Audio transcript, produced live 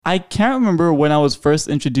I can't remember when I was first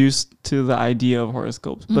introduced to the idea of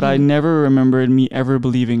horoscopes, but I never remembered me ever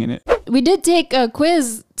believing in it. We did take a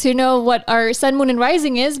quiz to know what our sun, moon, and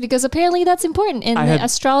rising is because apparently that's important in the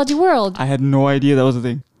astrology world. I had no idea that was a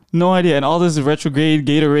thing. No idea. And all this retrograde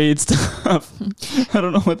Gatorade stuff. I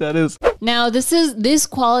don't know what that is. Now, this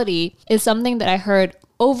quality is something that I heard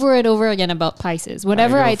over and over again about Pisces.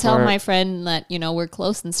 Whenever I tell my friend that, we're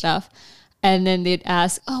close and stuff, and then they'd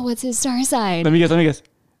ask, oh, what's his star sign? Let me guess.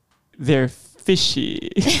 They're fishy.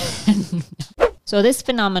 So this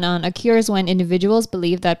phenomenon occurs when individuals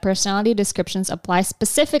believe that personality descriptions apply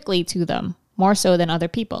specifically to them, more so than other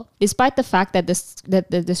people, despite the fact that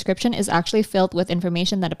the description is actually filled with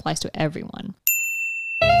information that applies to everyone.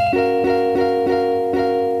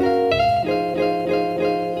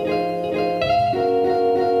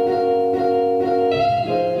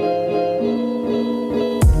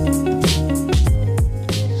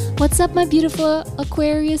 What's up, my beautiful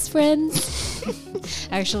Aquarius friends?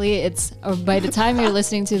 Actually, it's by the time you're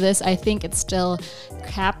listening to this, I think it's still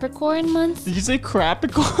Capricorn month. Did you say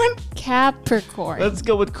Capricorn? Capricorn. Let's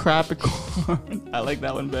go with Capricorn. I like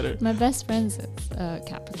that one better. My best friend's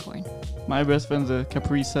Capricorn. My best friend's a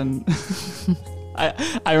Capri-sun. I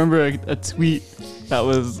remember a tweet that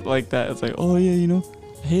was like that. It's like, oh yeah,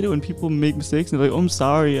 I hate it when people make mistakes. And they're like, oh, I'm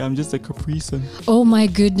sorry, I'm just a Capri-sun. Oh my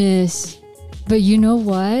goodness. But you know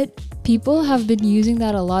what? People have been using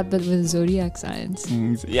that a lot, but with zodiac signs.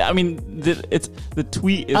 Yeah, I mean, the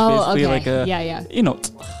tweet is basically like a... Yeah.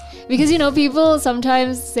 Because, people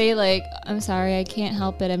sometimes say like, I'm sorry, I can't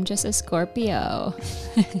help it. I'm just a Scorpio.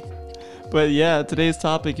 But yeah, today's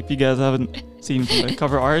topic, if you guys haven't seen from the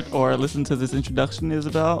cover art or listened to this introduction, is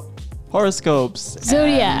about horoscopes,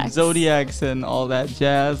 zodiacs and all that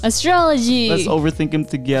jazz. Astrology. Let's overthink them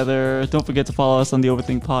together. Don't forget to follow us on the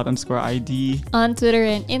Overthink Pod _ID on Twitter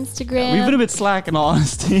and Instagram. We've been a bit slack, in all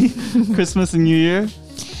honesty. Christmas and New Year.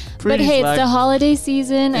 But hey, slack. It's the holiday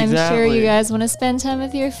season. Exactly. I'm sure you guys want to spend time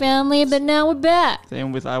with your family, but now we're back.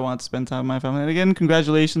 Same with I want to spend time with my family. And again,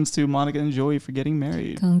 congratulations to Monica and Joey for getting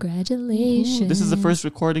married. Congratulations. This is the first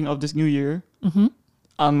recording of this new year. Mm-hmm.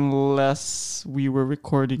 Unless we were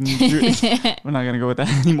recording. We're not going to go with that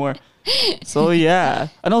anymore. So yeah.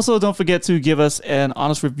 And also don't forget to give us an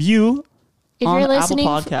honest review if on you're listening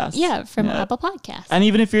Apple Podcasts. From Apple Podcasts. And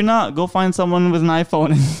even if you're not, go find someone with an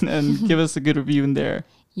iPhone and give us a good review in there.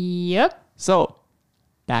 Yep. So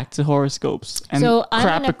back to horoscopes and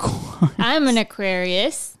Capricorn. I'm an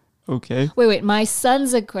Aquarius. Okay. Wait. My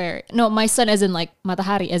son's Aquarius. No, my son as in like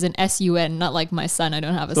Matahari, as in SUN, not like my son. I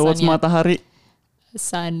don't have a son yet. So what's Matahari?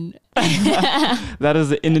 Sun. That is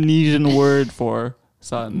the Indonesian word for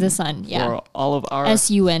sun. The sun, yeah. For all of our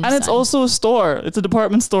SUN. And it's also a store. It's a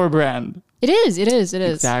department store brand. It is.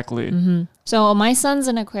 Exactly. Mm-hmm. So my son's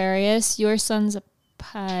an Aquarius. Your son's a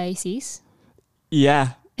Pisces.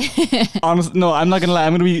 Yeah. Honestly, no, I'm not gonna lie.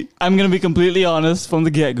 I'm gonna be completely honest from the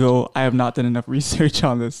get-go. I have not done enough research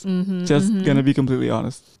on this. Gonna be completely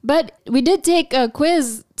honest. But we did take a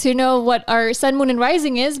quiz to know what our sun, moon, and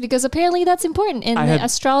rising is because apparently that's important in the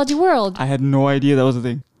astrology world. I had no idea that was a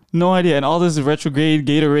thing. No idea. And all this retrograde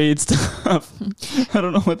Gatorade stuff. I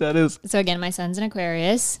don't know what that is. So again, my son's an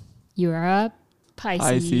Aquarius. You're a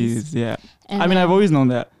Pisces. Yeah. And I've always known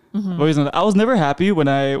that. Mm-hmm. I was never happy when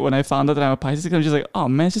I found out that I'm a Pisces. I'm just like, oh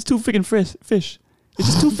man, it's just two freaking fish. It's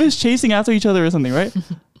just two fish chasing after each other or something, right?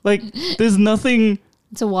 Like, there's nothing.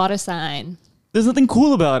 It's a water sign. There's nothing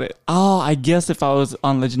cool about it. Oh, I guess if I was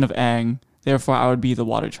on Legend of Aang, therefore I would be the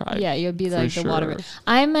water tribe. Yeah, you'd be like the water.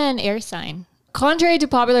 I'm an air sign. Contrary to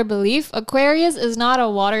popular belief, Aquarius is not a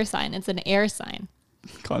water sign. It's an air sign.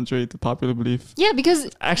 Contrary to popular belief. Yeah, because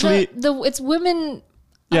actually, it's women.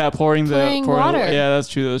 Yeah, pouring water. Yeah, that's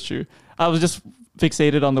true. I was just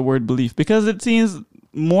fixated on the word belief because it seems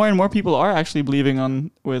more and more people are actually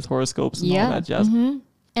believing with horoscopes and all that jazz. Mm-hmm.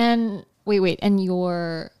 And wait, and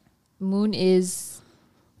your moon is?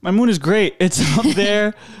 My moon is great. It's up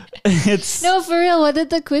there. It's no, for real. What did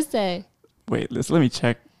the quiz say? Wait, let me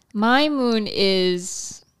check. My moon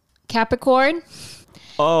is Capricorn.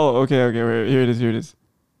 Oh, okay. Wait, here it is.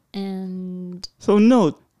 And so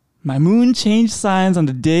note. My moon changed signs on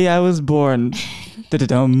the day I was born.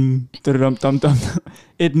 It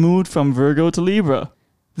moved from Virgo to Libra.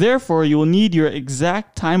 Therefore, you will need your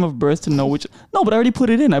exact time of birth to know which... No, but I already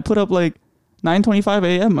put it in. I put up like 9:25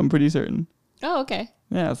 a.m. I'm pretty certain. Oh, okay.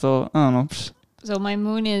 Yeah, so I don't know. So my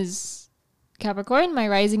moon is Capricorn. My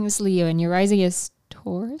rising is Leo. And your rising is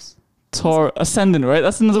Taurus? Ascendant, right?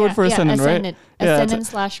 That's another word for ascendant, right?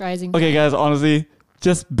 Ascendant / rising. Okay, guys, honestly...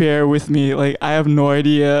 Just bear with me. Like, I have no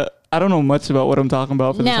idea I don't know much about what I'm talking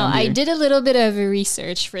about for Now, this. I did a little bit of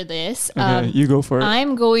research for this. Okay, you go for it.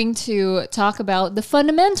 I'm going to talk about the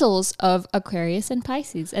fundamentals of Aquarius and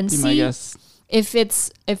Pisces and Be my see guess. if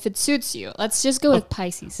it suits you. Let's just go with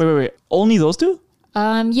Pisces. Wait. Only those two?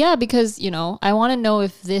 Yeah, because I want to know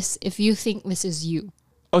if you think this is you.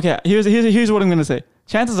 Okay, here's what I'm gonna say.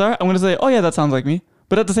 Chances are I'm gonna say, oh yeah, that sounds like me.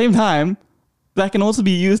 But at the same time, that can also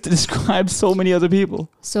be used to describe so many other people.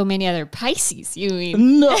 So many other Pisces, you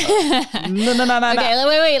mean? No. No. Okay,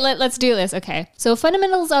 wait. Let's do this. Okay. So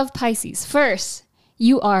fundamentals of Pisces. First,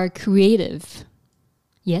 you are creative.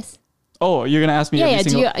 Yes? Oh, you're gonna ask me every Yeah.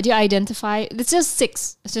 single... Do you identify? It's just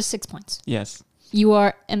 6. It's just 6 points. Yes. You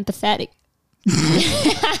are empathetic.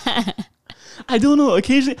 I don't know.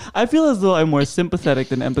 Occasionally, I feel as though I'm more sympathetic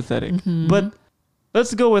than empathetic. Mm-hmm. But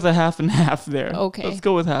let's go with a half and half there. Okay. Let's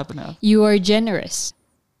go with half and half. You are generous.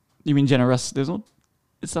 You mean generous? There's no...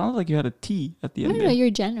 It sounded like you had a T at the end No, there.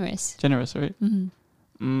 you're generous. Generous, right?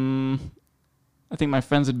 I think my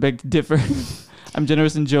friends would beg to differ. I'm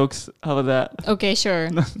generous in jokes. How about that? Okay, sure.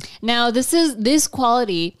 Now, this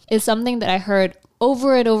quality is something that I heard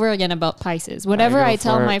over and over again about Pisces. Whenever I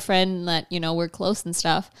tell my friend that, we're close and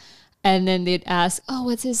stuff, and then they'd ask, oh,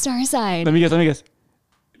 what's his star sign? Let me guess.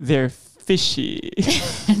 They're fishy.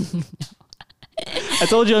 I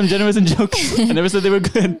told you I'm generous in jokes. I never said they were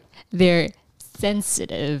good. They're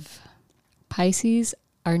sensitive. Pisces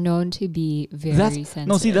are known to be very sensitive.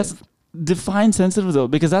 No, see, that's define sensitive though,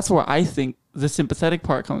 because that's where I think the sympathetic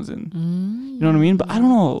part comes in. You know what I mean? But I don't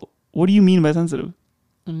know. What do you mean by sensitive?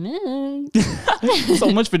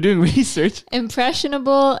 So much for doing research.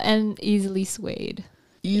 Impressionable and easily swayed.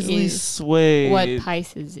 Easily swayed. What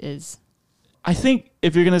Pisces is. I think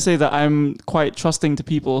if you're going to say that I'm quite trusting to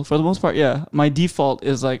people, for the most part, yeah, my default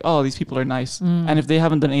is like, oh, these people are nice. And if they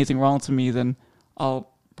haven't done anything wrong to me, then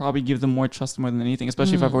I'll probably give them more trust more than anything,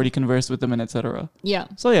 especially if I've already conversed with them and etc. Yeah.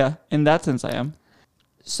 So yeah, in that sense, I am.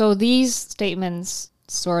 So these statements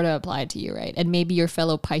sort of apply to you, right? And maybe your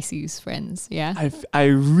fellow Pisces friends, yeah? I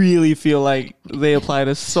really feel like they apply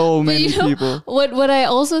to so many people. What I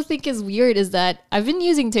also think is weird is that I've been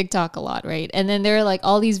using TikTok a lot, right? And then there are like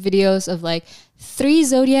all these videos of like 3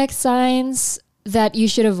 zodiac signs that you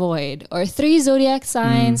should avoid, or 3 zodiac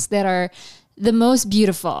signs that are the most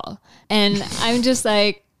beautiful. And I'm just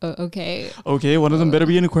like, okay. Okay, one of them better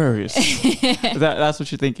be an Aquarius. That's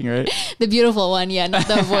what you're thinking, right? The beautiful one, yeah, not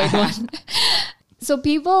the avoid one. So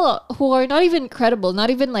people who are not even credible,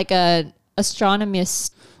 not even like a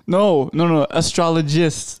astronomist. No,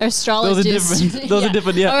 astrologists. Astrologists. Those are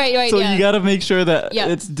different, yeah. All right, so yeah. you got to make sure that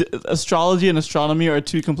it's astrology and astronomy are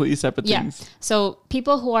 2 completely separate things. So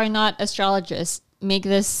people who are not astrologists make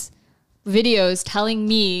this videos telling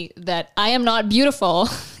me that I am not beautiful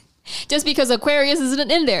just because Aquarius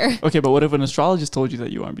isn't in there. Okay, but what if an astrologist told you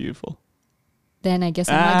that you aren't beautiful? Then I guess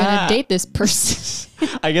I'm not going to date this person.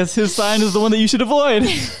 I guess his sign is the one that you should avoid.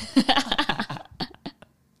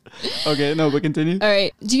 Okay, no, but continue. All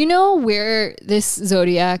right. Do you know where this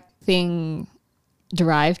Zodiac thing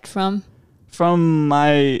derived from? From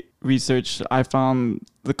my research, I found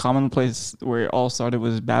the common place where it all started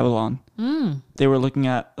was Babylon. They were looking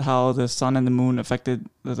at how the sun and the moon affected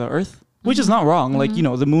the earth, which is not wrong. Like,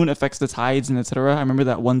 the moon affects the tides and etc. I remember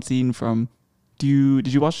that one scene from... Did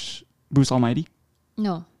you watch Bruce Almighty?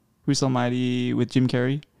 No. Bruce Almighty with Jim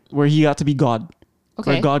Carrey, where he got to be God.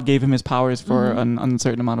 Okay. Where God gave him his powers for an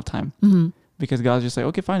uncertain amount of time. Because God's just like,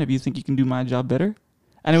 okay, fine, if you think you can do my job better.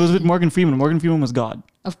 And it was with Morgan Freeman. Morgan Freeman was God.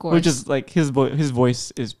 Of course. Which is like, his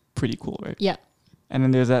voice is pretty cool, right? Yeah. And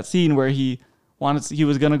then there's that scene where he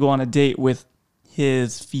was going to go on a date with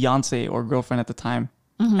his fiance or girlfriend at the time.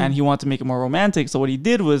 And he wanted to make it more romantic. So what he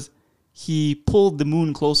did was he pulled the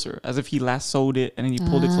moon closer as if he lassoed it and then he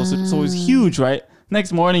pulled it closer. So it was huge, right?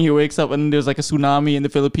 Next morning he wakes up and there's like a tsunami in the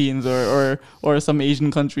Philippines or some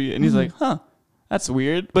Asian country. And he's like, huh, that's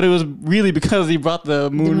weird. But it was really because he brought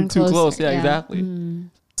the moon too close. Yeah, exactly.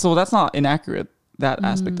 So that's not inaccurate, that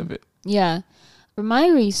aspect of it. Yeah. For my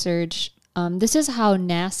research, this is how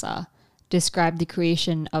NASA described the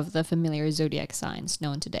creation of the familiar zodiac signs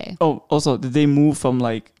known today. Oh, also, did they move from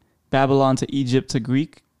like Babylon to Egypt to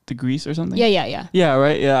Greece or something? Yeah. Yeah,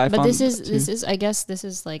 right. Yeah, but this is I guess this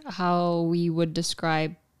is like how we would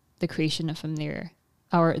describe the creation of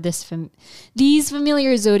these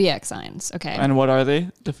familiar zodiac signs. Okay. And what are they?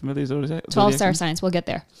 The familiar zodiac 12 star signs. We'll get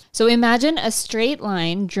there. So imagine a straight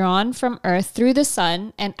line drawn from Earth through the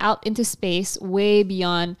sun and out into space way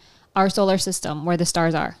beyond our solar system where the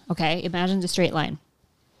stars are. Okay. Imagine the straight line.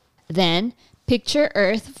 Then picture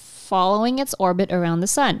Earth following its orbit around the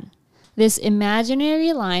sun. This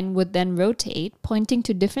imaginary line would then rotate, pointing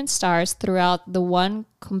to different stars throughout the one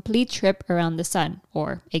complete trip around the sun,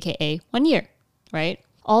 or aka 1 year, right?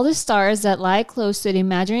 All the stars that lie close to the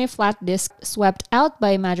imaginary flat disk swept out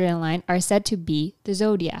by imaginary line are said to be the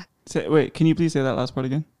zodiac. Wait, can you please say that last part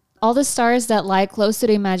again? All the stars that lie close to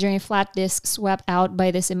the imaginary flat disk swept out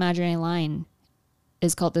by this imaginary line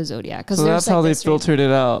is called the zodiac. So that's how they filtered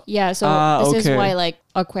it out. Yeah, so this is why like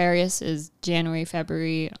Aquarius is January,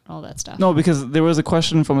 February, all that stuff. No, because there was a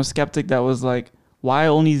question from a skeptic that was like, why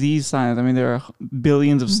only these signs? I mean, there are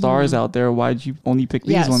billions of stars out there. Why'd you only pick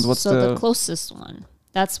these ones? What's the closest one?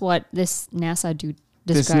 That's what this NASA dude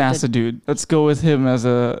described. This NASA dude. Let's go with him as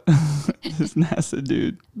this NASA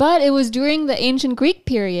dude. But it was during the ancient Greek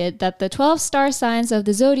period that the 12 star signs of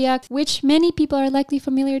the zodiac, which many people are likely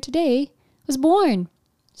familiar today, was born.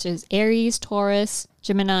 Which is Aries, Taurus,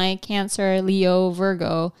 Gemini, Cancer, Leo,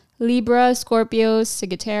 Virgo, Libra, Scorpio,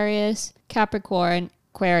 Sagittarius, Capricorn,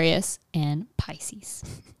 Aquarius, and Pisces.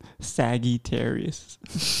 Sagittarius.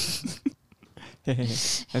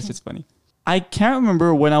 That's just funny. I can't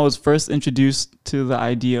remember when I was first introduced to the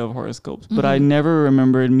idea of horoscopes, but I never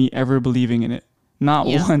remembered me ever believing in it. Not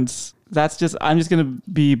once. I'm just going to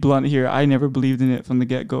be blunt here. I never believed in it from the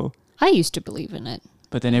get-go. I used to believe in it.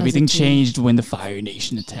 But then everything changed when the Fire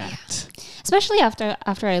Nation attacked. Especially after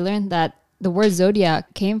I learned that the word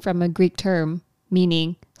zodiac came from a Greek term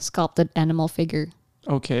meaning sculpted animal figure.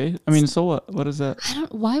 Okay. I mean, so what? What is that?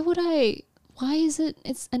 Why is it?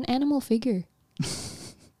 It's an animal figure.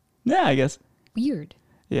 Yeah, I guess. Weird.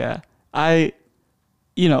 Yeah.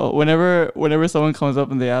 Whenever someone comes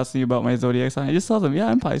up and they ask me about my zodiac sign, I just tell them, yeah,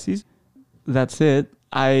 I'm Pisces. That's it.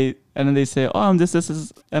 And then they say, oh, I'm this,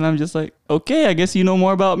 and I'm just like, okay, I guess you know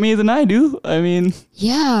more about me than I do. I mean.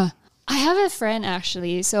 Yeah. I have a friend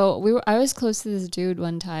actually. So I was close to this dude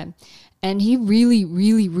one time, and he really,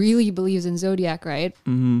 really, really believes in zodiac, right?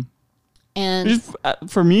 Mm-hmm. And just,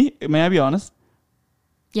 for me, may I be honest?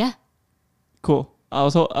 Yeah. Cool. I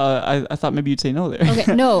thought maybe you'd say no there.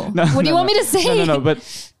 Okay, no. What do you want me to say? No. But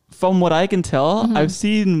from what I can tell, I've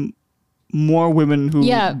seen more women who,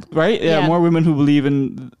 right? Yeah, more women who believe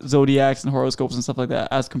in zodiacs and horoscopes and stuff like that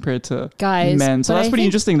as compared to guys, men. So that's pretty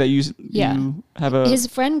interesting that you have a... His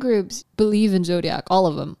friend groups believe in zodiac, all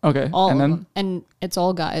of them. Okay. All of them. And it's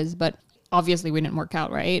all guys, but obviously we didn't work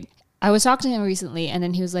out, right? I was talking to him recently, and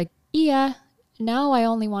then he was like, yeah, now I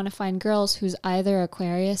only want to find girls who's either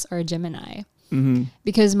Aquarius or Gemini. Mm-hmm.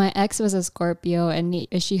 Because my ex was a Scorpio and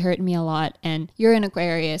she hurt me a lot, and you're an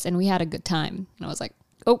Aquarius and we had a good time. And I was like,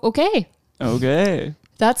 oh, okay. Okay.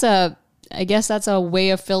 I guess that's a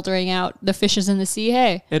way of filtering out the fishes in the sea.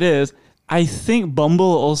 Hey, it is. I think Bumble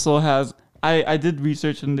also has, I did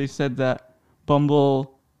research and they said that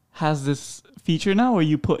Bumble has this feature now where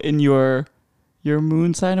you put in your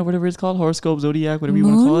moon sign or whatever it's called, horoscope, zodiac, whatever you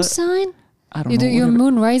want to call it. Moon sign? I don't know. Your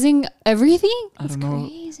moon rising, everything? That's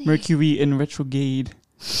crazy. Mercury in retrograde.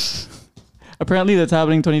 Apparently that's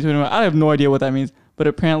happening in 2021. I have no idea what that means, but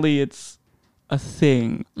apparently it's a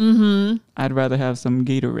thing. Mm-hmm. I'd rather have some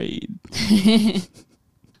Gatorade.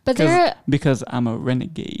 But because I'm a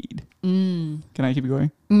renegade. Can I keep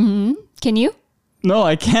going? Mm-hmm. Can you? No,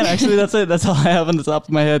 I can't. Actually, that's it. That's all I have on the top of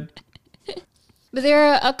my head. But there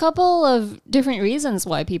are a couple of different reasons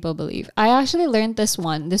why people believe. I actually learned this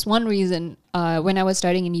one reason when I was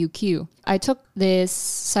starting in UQ. I took this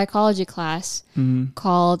psychology class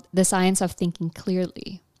called The Science of Thinking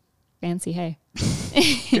Clearly. Fancy, hey.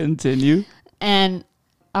 Continue. And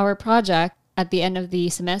our project at the end of the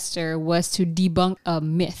semester was to debunk a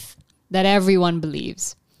myth that everyone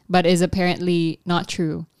believes, but is apparently not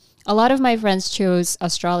true. A lot of my friends chose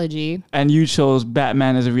astrology. And you chose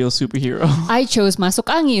Batman as a real superhero. I chose Masuk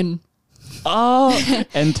Angin. Oh,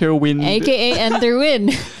 Enter Wind. AKA Enter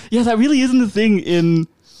Wind. Yeah, that really isn't a thing in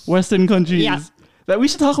Western countries. Yeah. That we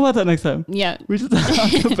should talk about that next time. Yeah. We should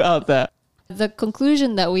talk about that. The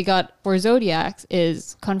conclusion that we got for zodiacs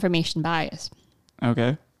is confirmation bias.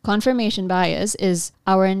 Okay. Confirmation bias is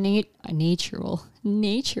our natural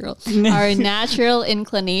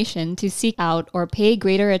inclination to seek out or pay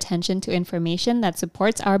greater attention to information that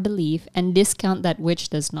supports our belief and discount that which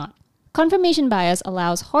does not. Confirmation bias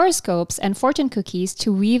allows horoscopes and fortune cookies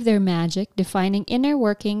to weave their magic, defining inner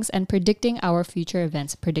workings and predicting our future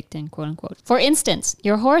events, predicting, quote unquote. For instance,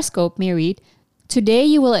 your horoscope may read, "Today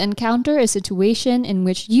you will encounter a situation in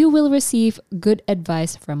which you will receive good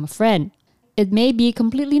advice from a friend." It may be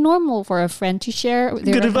completely normal for a friend to share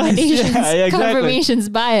their good recommendations. Yeah, exactly. Confirmations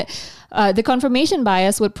bias. The confirmation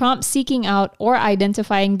bias would prompt seeking out or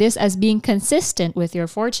identifying this as being consistent with your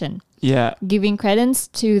fortune. Yeah. Giving credence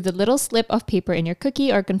to the little slip of paper in your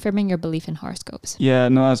cookie or confirming your belief in horoscopes. Yeah,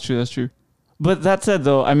 no, that's true. That's true. But that said,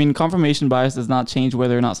 though, I mean, confirmation bias does not change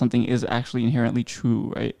whether or not something is actually inherently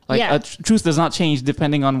true, right? Like, Yeah. truth does not change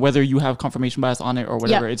depending on whether you have confirmation bias on it or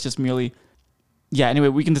whatever. Yeah. It's just merely... Yeah, anyway,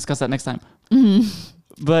 we can discuss that next time.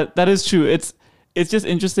 Mm-hmm. But that is true. It's just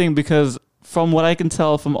interesting because from what I can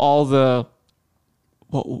tell from all the...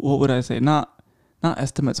 What would I say? Not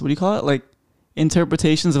estimates. What do you call it? Like,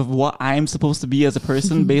 interpretations of what I'm supposed to be as a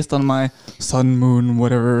person based on my sun, moon,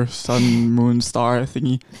 whatever, sun, moon, star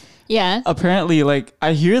thingy. Yeah. Apparently, like,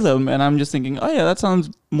 I hear them and I'm just thinking, oh yeah, that sounds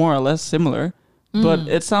more or less similar. But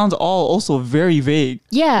it sounds all also very vague.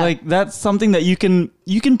 Yeah. Like, that's something that you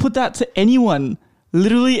can put that to anyone,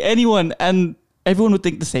 literally anyone, and everyone would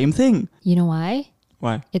think the same thing. You know why?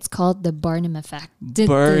 Why? It's called the Barnum effect.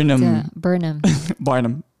 Burnham. Burnham.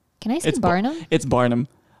 Barnum. Can I say Barnum? It's Barnum.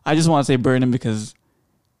 I just want to say Burnham because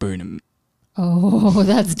Burnham. Oh,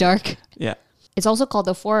 that's dark. Yeah. It's also called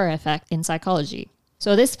the Forer effect in psychology.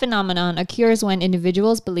 So this phenomenon occurs when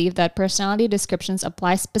individuals believe that personality descriptions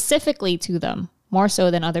apply specifically to them, more so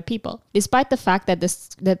than other people, despite the fact that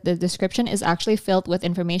the description is actually filled with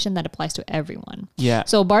information that applies to everyone. Yeah.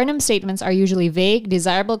 So Barnum statements are usually vague,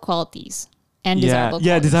 desirable qualities and desirable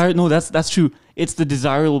qualities. That's true. It's the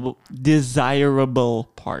desirable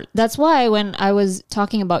part. That's why when I was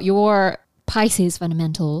talking about your Pisces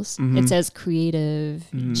fundamentals, it says creative,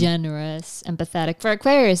 generous, empathetic. For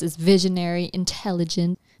Aquarius, it's visionary,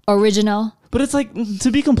 intelligent, original. But it's like,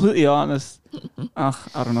 to be completely honest, I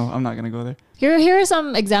don't know. I'm not going to go there. Here are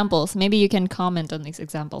some examples. Maybe you can comment on these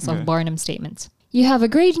examples of Barnum statements. You have a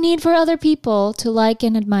great need for other people to like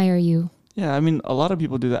and admire you. Yeah, I mean, a lot of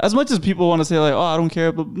people do that. As much as people want to say like, oh, I don't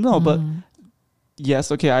care. But no, but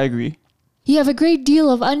yes, okay, I agree. You have a great deal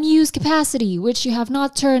of unused capacity, which you have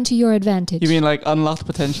not turned to your advantage. You mean like unlocked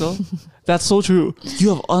potential? That's so true. You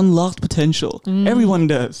have unlocked potential. Everyone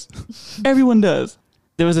does. Everyone does.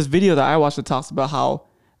 There was this video that I watched that talks about how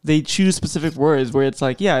they choose specific words where it's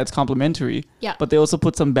like, yeah, it's complimentary. Yeah. But they also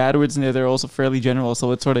put some bad words in there. They're also fairly general.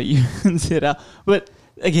 So it sort of evens it out. But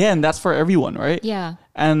again, that's for everyone, right? Yeah.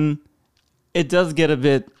 And it does get a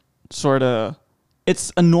bit sort of...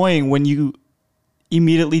 It's annoying when you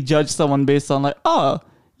immediately judge someone based on like, oh,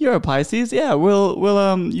 you're a Pisces, yeah,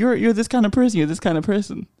 you're this kind of person, you're this kind of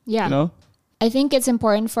person. Yeah. You know? I think it's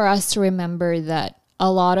important for us to remember that a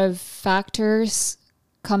lot of factors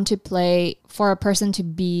come to play for a person to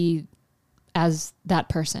be as that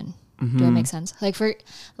person. Do that make sense?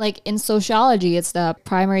 Like in sociology, it's the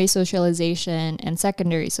primary socialization and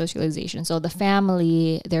secondary socialization. So the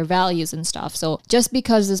family, their values and stuff. So just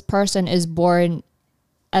because this person is born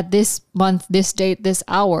at this month, this date, this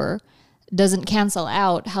hour, doesn't cancel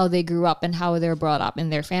out how they grew up and how they're brought up in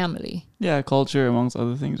their family. Yeah, culture amongst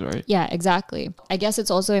other things, right? Yeah, exactly. I guess it's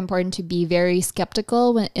also important to be very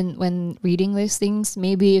skeptical when reading these things.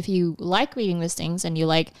 Maybe if you like reading these things and you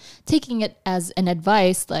like taking it as an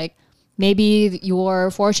advice, like maybe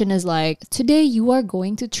your fortune is like, today you are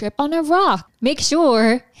going to trip on a rock. Make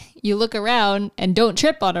sure you look around and don't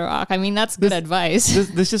trip on a rock. I mean, that's good advice.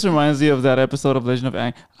 This just reminds me of that episode of Legend of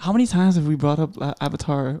Aang. How many times have we brought up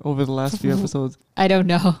Avatar over the last few episodes? I don't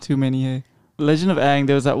know. Too many, hey? Legend of Aang,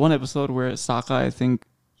 there was that one episode where Sokka, I think,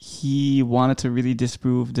 he wanted to really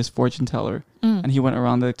disprove this fortune teller. And he went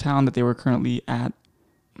around the town that they were currently at.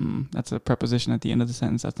 That's a preposition at the end of the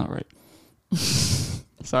sentence. That's not right.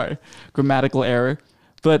 Sorry. Grammatical error.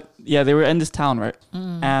 But yeah, they were in this town, right?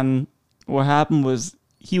 And what happened was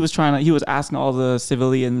he was asking all the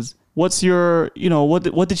civilians, what's your,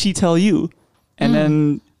 what did she tell you? And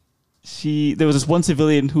then there was this one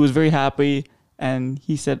civilian who was very happy and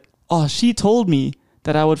he said, oh, she told me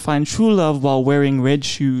that I would find true love while wearing red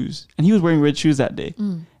shoes. And he was wearing red shoes that day.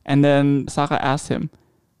 And then Sokka asked him,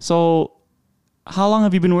 so how long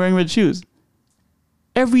have you been wearing red shoes?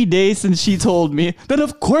 Every day since she told me. Then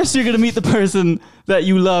of course you're going to meet the person that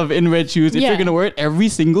you love in red shoes if you're going to wear it every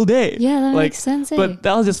single day. Yeah, that makes sense. But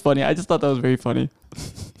that was just funny. I just thought that was very funny.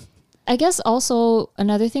 I guess also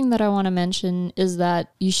another thing that I want to mention is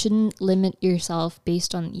that you shouldn't limit yourself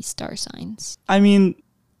based on these star signs. I mean,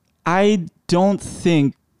 I don't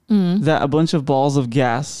think that a bunch of balls of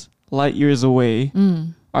gas light years away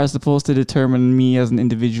are supposed to determine me as an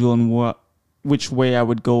individual and which way I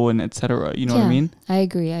would go and etc. You know what I mean? I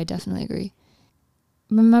agree. I definitely agree.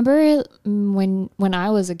 Remember when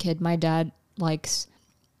I was a kid, my dad likes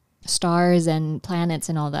stars and planets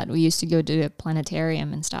and all that. We used to go to the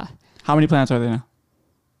planetarium and stuff. How many planets are there now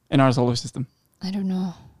in our solar system? I don't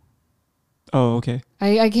know. Oh, okay.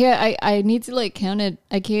 I can't. I need to like count it.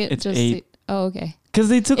 I can't. It's just 8. Oh, okay. Because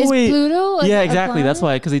they took Is away Pluto yeah, a exactly. planet? That's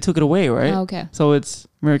why. Because they took it away, right? Oh, okay. So it's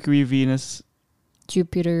Mercury, Venus,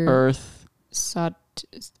 Jupiter, Earth.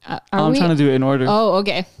 I'm trying to do it in order. Oh,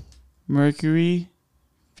 okay. Mercury,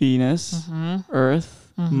 Venus,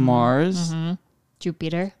 Earth, Mars.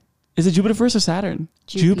 Jupiter, Is it Jupiter first or Saturn?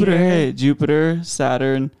 Jupiter. Hey, Jupiter,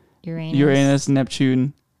 Saturn, Uranus,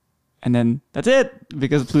 Neptune, and then that's it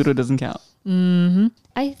because Pluto doesn't count.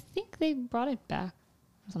 I think they brought it back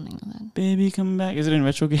or something like that. Baby, come back. Is it in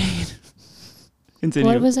retrograde?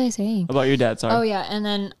 Continue. What was I saying? About your dad, sorry. Oh, yeah. And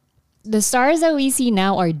then the stars that we see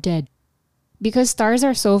now are dead. Because stars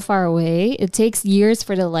are so far away, it takes years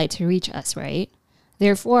for the light to reach us, right?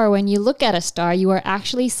 Therefore, when you look at a star, you are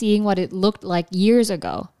actually seeing what it looked like years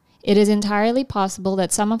ago. It is entirely possible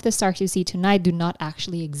that some of the stars you see tonight do not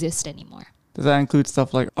actually exist anymore. Does that include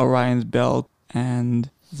stuff like Orion's Belt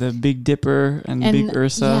and the Big Dipper and Big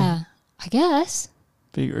Ursa? Yeah, I guess.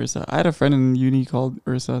 Big Ursa. I had a friend in uni called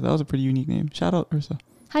Ursa. That was a pretty unique name. Shout out Ursa.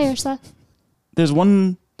 Hi, Ursa. There's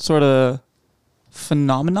one sort of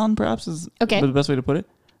phenomenon, perhaps is the best way to put it,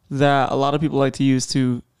 that a lot of people like to use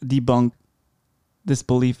to debunk this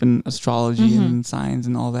belief in astrology and signs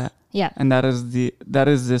and all that. Yeah. And that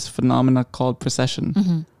is this phenomena called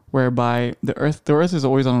precession, whereby the Earth is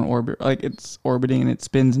always on an orbit, like it's orbiting and it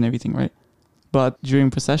spins and everything, right? But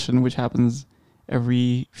during precession, which happens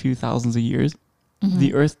every few thousands of years,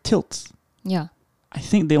 the Earth tilts. Yeah. I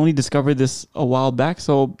think they only discovered this a while back.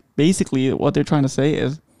 So basically, what they're trying to say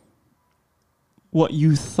is, what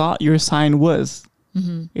you thought your sign was,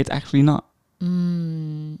 it's actually not.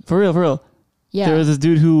 For real. Yeah. There was this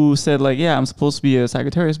dude who said like, yeah, I'm supposed to be a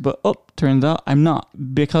Sagittarius, but turns out I'm not.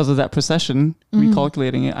 Because of that precession,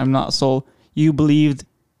 recalculating it, I'm not. So you believed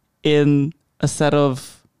in a set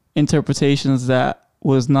of interpretations that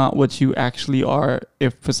was not what you actually are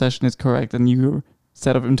if precession is correct, and your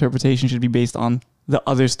set of interpretation should be based on the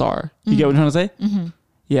other star. You get what I'm trying to say?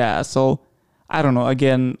 Yeah, so I don't know.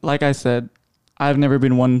 Again, like I said, I've never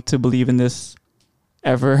been one to believe in this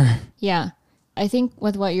ever. Yeah. I think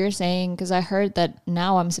with what you're saying, because I heard that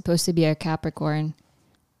now I'm supposed to be a Capricorn,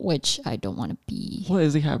 which I don't want to be. What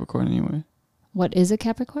is a Capricorn anyway? What is a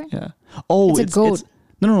Capricorn? Yeah. Oh, it's a goat.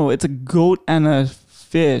 No. It's a goat and a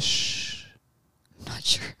fish. Not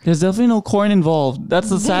sure. There's definitely no corn involved. That's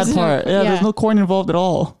the sad part. Yeah, there's no corn involved at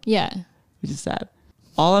all. Yeah. Which is sad.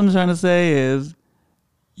 All I'm trying to say is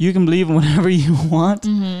you can believe in whatever you want.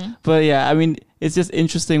 But yeah, I mean, it's just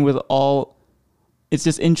interesting it's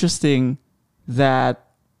just interesting that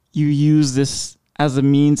you use this as a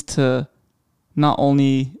means to not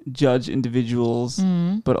only judge individuals,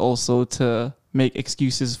 but also to make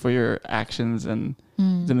excuses for your actions and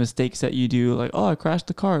the mistakes that you do. Like, oh, I crashed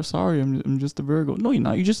the car. Sorry, I'm just a Virgo. No, you're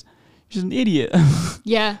not. You're just an idiot.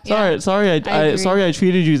 Yeah. Sorry, I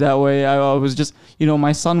treated you that way. I was just,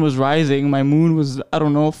 my sun was rising. My moon was, I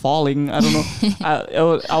don't know, falling. I don't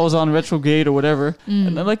know. I was on retrograde or whatever.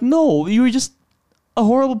 And I'm like, no, you were just a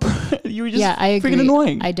horrible person. You were just freaking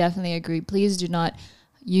annoying. I definitely agree. Please do not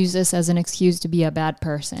use this as an excuse to be a bad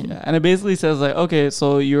person. Yeah, and it basically says like, okay,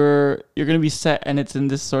 so you're going to be set and it's in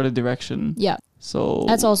this sort of direction. Yeah. So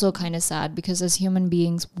that's also kind of sad because as human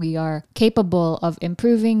beings, we are capable of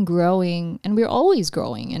improving, growing, and we're always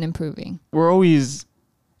growing and improving. We're always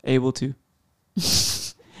able to.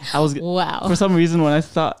 Wow. For some reason, when I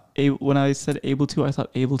said able to, I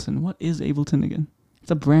thought Ableton. What is Ableton again?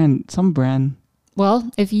 It's a brand, some brand.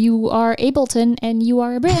 Well, if you are Ableton and you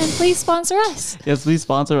are a brand, please sponsor us. Yes, please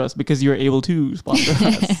sponsor us because you're able to sponsor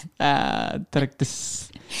us. I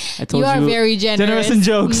told you are very generous. Generous in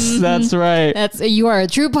jokes. That's right. You are a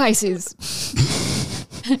true Pisces.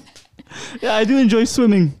 Yeah, I do enjoy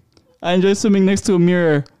swimming. I enjoy swimming next to a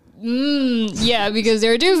mirror. Yeah, because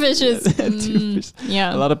there are two fishes. Two fish.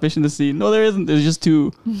 Yeah. A lot of fish in the sea. No, there isn't. There's just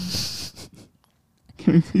two.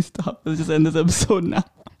 Can we please stop? Let's just end this episode now.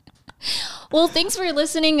 Well, thanks for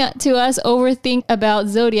listening to us overthink about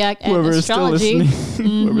Zodiac and astrology.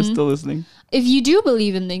 Whoever's still listening. If you do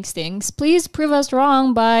believe in these things, please prove us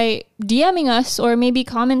wrong by DMing us or maybe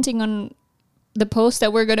commenting on the post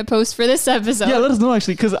that we're going to post for this episode. Yeah, let us know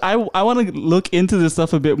actually, because I want to look into this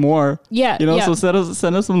stuff a bit more. Yeah. So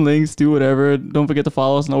send us some links, do whatever. Don't forget to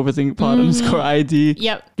follow us on Overthink Pod _ID.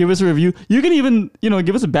 Yep. Give us a review. You can even,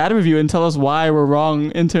 give us a bad review and tell us why we're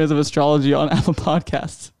wrong in terms of astrology on Apple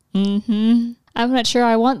Podcasts. I'm not sure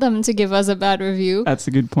I want them to give us a bad review. That's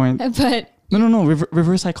a good point. But no.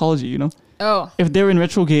 Reverse psychology, Oh. If they're in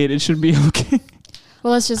retrograde, it should be okay.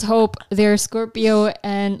 Well, let's just hope they're Scorpio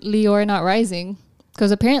and Leo are not rising.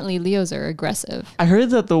 Because apparently Leos are aggressive. I heard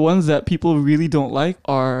that the ones that people really don't like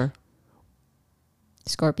are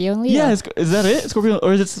Scorpio and Leo. Yeah, is that it? Scorpio,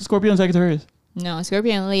 or is it Scorpio and Sagittarius? No,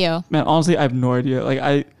 Scorpio and Leo. Man, honestly, I have no idea. Like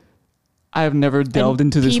I have never delved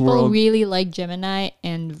into this People world. really like Gemini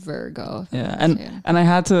and Virgo. Yeah, and I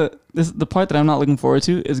had to. The part that I'm not looking forward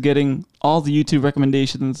to is getting all the YouTube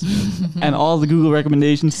recommendations and all the Google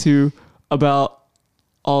recommendations too about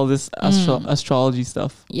all this astrology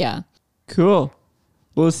stuff. Yeah. Cool.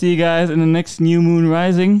 We'll see you guys in the next new moon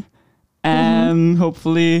rising, and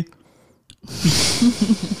hopefully.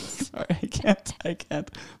 Sorry, I can't.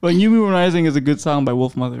 But New Moon Rising is a good song by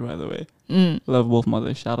Wolf Mother, by the way. Love Wolf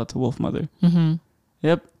Mother. Shout out to Wolf Mother.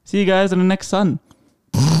 Yep. See you guys in the next sun.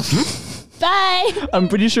 Bye. I'm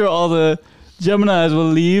pretty sure all the Geminis will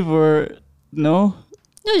leave, or no?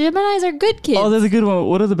 No, Geminis are good kids. Oh, there's a good one.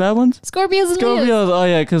 What are the bad ones? Scorpios and Leos. Scorpios. Oh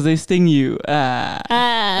yeah, because they sting you.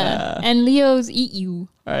 And Leos eat you.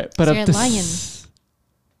 All right. But you're a lion.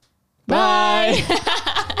 Bye.